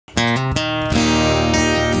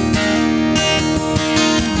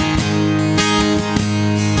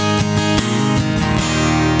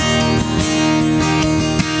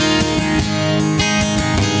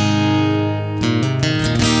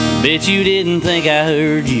Bet you didn't think I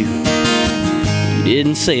heard you. You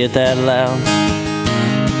didn't say it that loud.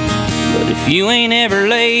 But if you ain't ever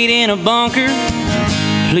laid in a bunker,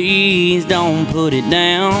 please don't put it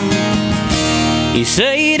down. You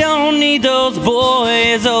say you don't need those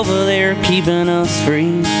boys over there keeping us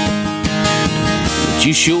free, but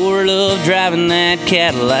you sure love driving that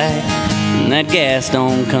Cadillac, and that gas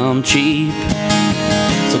don't come cheap.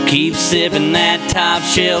 So keep sipping that top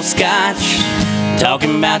shelf scotch,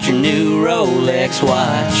 talking about your new Rolex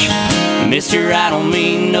watch. Mister, I don't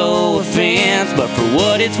mean no offense, but for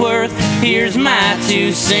what it's worth, here's my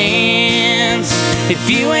 2 cents. If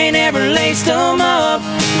you ain't ever laced them up,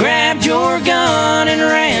 grabbed your gun and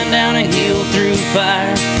ran down a hill through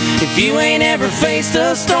fire, if you ain't ever faced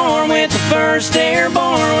a storm with the 1st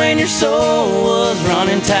Airborne when your soul was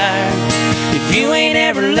running tired, if you ain't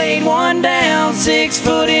ever laid one down 6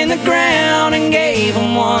 foot in the ground and gave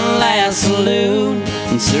them one last salute,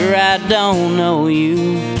 and sir, I don't know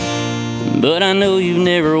you, but I know you've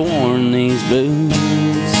never worn these boots.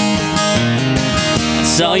 I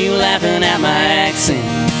saw you laughing at my accent,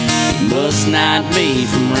 you must not be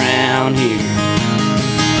from around here.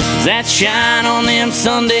 That shine on them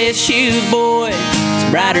Sunday shoes, boy,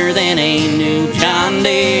 it's brighter than a new John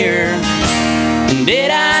Deere. And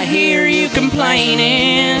did I hear you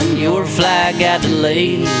complaining your flight got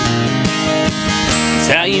delayed? It's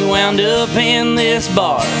how you wound up in this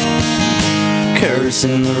bar,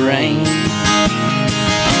 cursing the rain.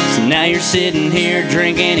 So now you're sitting here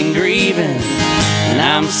drinking and grieving, and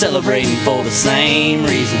I'm celebrating for the same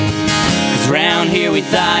reason. 'Cause round here we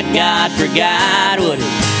thought God forgot what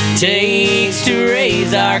it takes to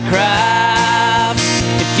raise our crops.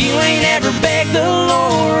 If you ain't ever begged the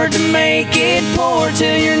Lord to make it pour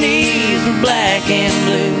till your knees were black and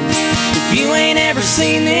blue, if you ain't ever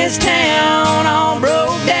seen this town all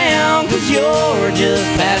broke down 'cause you're just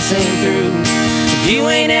passing through, if you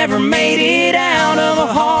ain't ever made it out of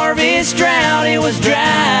a harvest drought, it was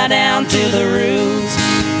dry down to the roots,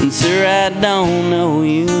 and sir, I don't know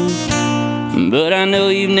you, but I know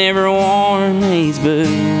you've never worn these boots.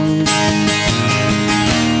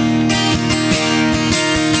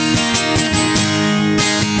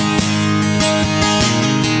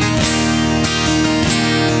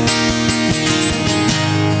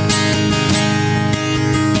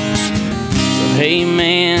 Hey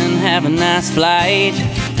man, have a nice flight,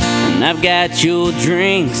 and I've got your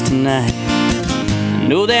drinks tonight. I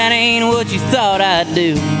know that ain't what you thought I'd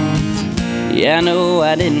do. Yeah, I know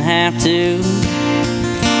I didn't have to.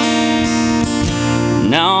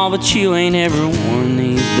 No, but you ain't ever worn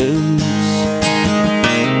these boots.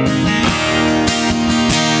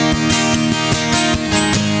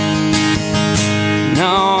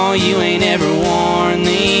 No, you ain't ever worn